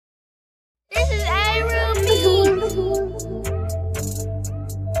This is ARealBeats.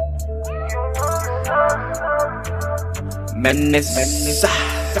 Madness.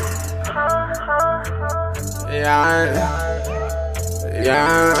 Yeah.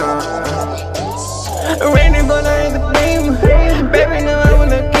 Raining, but I ain't the beam. Baby, no, I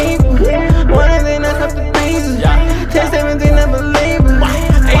wanna keep. One of them, I have the pieces. Taste everything, I believe.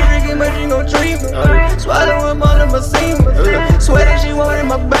 Ain't drinking, but you gon' treat me. Swallow up all of my semen. Swear that she wanted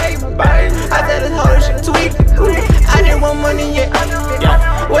my baby. I tell this hoe that she tweak. I didn't want money yet.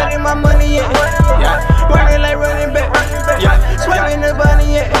 Where did my money at? Running like running back. Swimming the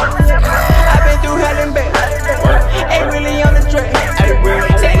bunny yet. I been through hell and back. Ain't really on the track.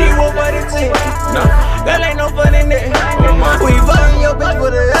 Say you won't for the team. Girl, ain't no fun in that. We fucking your bitch for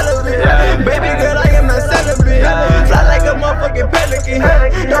the hell of it. Baby girl, I am not celibate. Fly like a motherfucking pelican.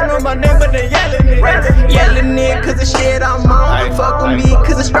 Don't know my name, but they yelling it. Yelling it cause the shit I'm on. Fuck with me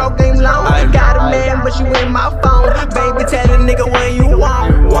cause the stroke ain't long. Got a man, but you in my phone. Baby, tell the nigga when you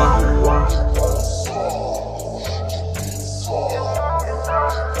want.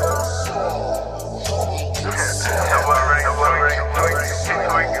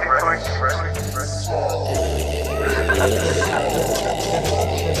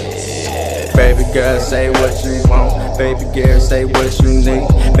 Baby girl, say what you want. Baby girl, say what you need.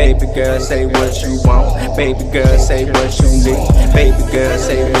 Baby girl, say what you want. Baby girl, say what you need. Baby girl,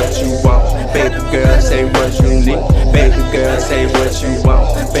 say what you want. Baby girl, say what you need. Baby girl, say what you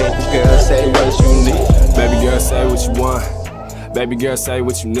want. Baby girl, say what you need. Baby girl, say what you want. Baby girl, say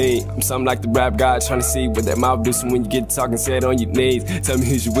what you need. I'm something like the rap guy trying to see what that mouth do. So when you get to talking, say it on your knees. Tell me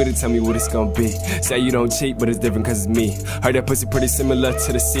who's you with it, tell me what it's gonna be. Say you don't cheat, but it's different cause it's me. Heard that pussy pretty similar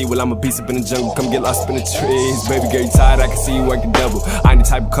to the sea. Well, I'm a beast up in the jungle, come get lost up in the trees. Baby girl, you tired, I can see you working double. I ain't the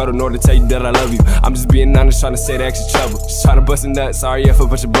type of cuddle nor to tell you that I love you. I'm just being honest, trying to say the extra trouble. Just trying to bust a nut, sorry if a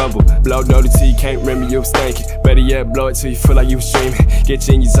bunch of bubble. Blow dirty till you can't remember you was thinking. Better yet, blow it till you feel like you was streaming. Get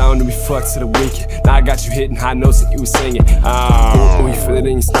you in your zone and we fuck to the weekend. Now I got you hitting high notes and you was singing. Ooh, you feel it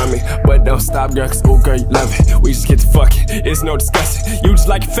in your stomach, but don't stop, girl, cause ooh, girl, you love it. We just get to fucking, it's no discussing. You just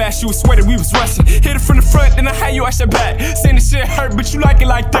like it fast, you was sweating, we was rushing. Hit it from the front, then I had you out your back. Saying the shit hurt, but you like it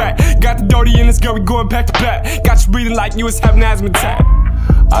like that. Got the dirty in this girl, we going back to back. Got you breathing like you was having asthma attack.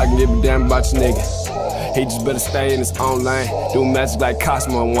 I can give a damn about your nigga. He just better stay in his own lane. Do magic like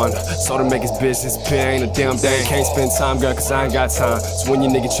Cosmo and Wonder. So to make his bitch disappear ain't a damn thing. Can't spend time, girl, cause I ain't got time. So when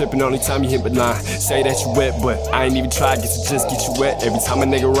your nigga trippin', only time you hit the line. Say that you wet, but I ain't even try. Guess it just get you wet every time a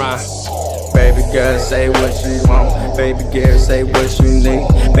nigga rhyme. Baby girl, say what you want. Baby girl, say what you need.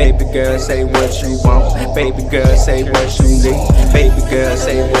 Baby girl, say what you want. Baby girl, say what you need. Baby girl,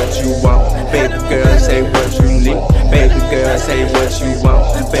 say what you want. Baby girl, say what you need. Baby girl, say what you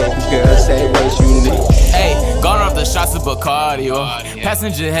want. Baby girl, say what you need. Hey, gone off the shots of Bacardi,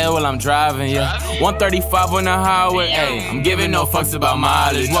 passenger head while I'm driving, 135 on the highway, hey, I'm giving no fucks about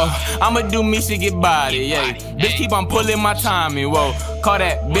mileage, whoa. I'ma do me, she get body, yeah. Bitch keep on pulling my timing, whoa. Call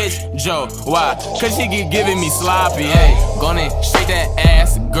that bitch Joe, why? Cause she keep giving me sloppy, hey. Gonna shake that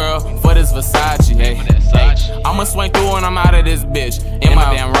ass, girl, for this Versace, hey. I'ma swing through and I'm out of this bitch in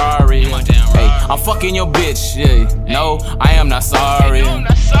my damn Rari, hey. I'm fucking your bitch, yeah. No, I am not sorry.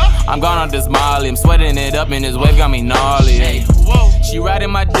 I'm gone on this Molly, I'm sweating it up and this wave got me gnarly, hey. She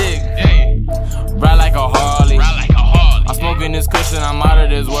riding my dick, ride like a Harley. I'm smoking this cushion, I'm out of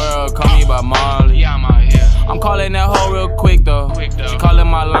this world, call me by Marley. I'm calling that hoe real quick though. She calling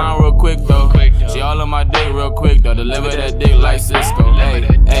my line real quick though. She all on my dick real quick though. Deliver that dick like Cisco. Hey,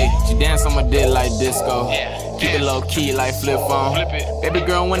 hey, she dance on my dick like disco. Keep it low key like flip phone. Baby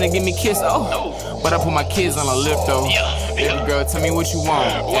girl wanna give me kiss, oh, but I put my kids on a lift though. Baby girl, tell me what you want.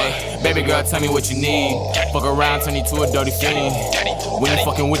 Hey, baby girl, tell me what you need. Fuck around, turn you to a dirty fiend. When you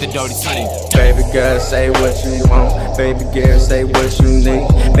fucking with the dirty team. Baby girl, say what you want. Baby girl, say what you need.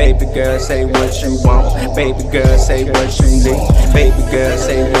 Baby girl, say what you want. Baby girl, say what you need. Baby girl,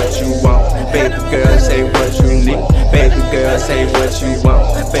 say what you want. Baby girl, say what you need. Baby girl, say what you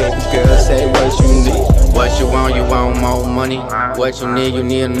want. Baby girl, say what you need. What you want more money. What you need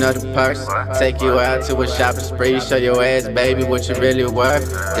another purse. Take you out to a shopping spree. Show your ass, baby, what you really worth.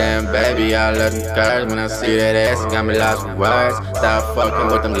 Damn, baby, I love them girls. When I see that ass, it got me lost with words. Stop fucking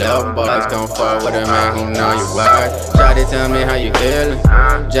with them little boys. Don't fuck with a man who know your worth. Try to tell me how you feeling.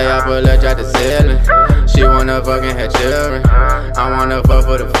 J, I pull up, try the ceiling. She wanna fucking have children. I wanna fuck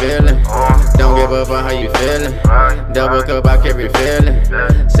for the feeling. Don't give up on how you feeling. Double cup, I keep refilling.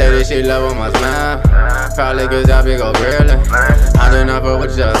 Say that she love on my smile. Probably cause I be go grilling. I do not fuck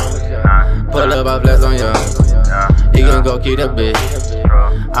with ya. Pull up, I flex on ya. You can go keep the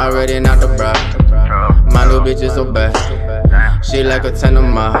bitch. Already not the bra. My new bitch is so bad. She like a 10 of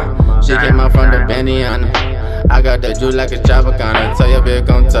my. She came out from the Benny on her. I got that juice like a Tropicana. Tell your bitch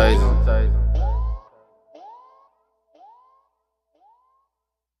gon' taste.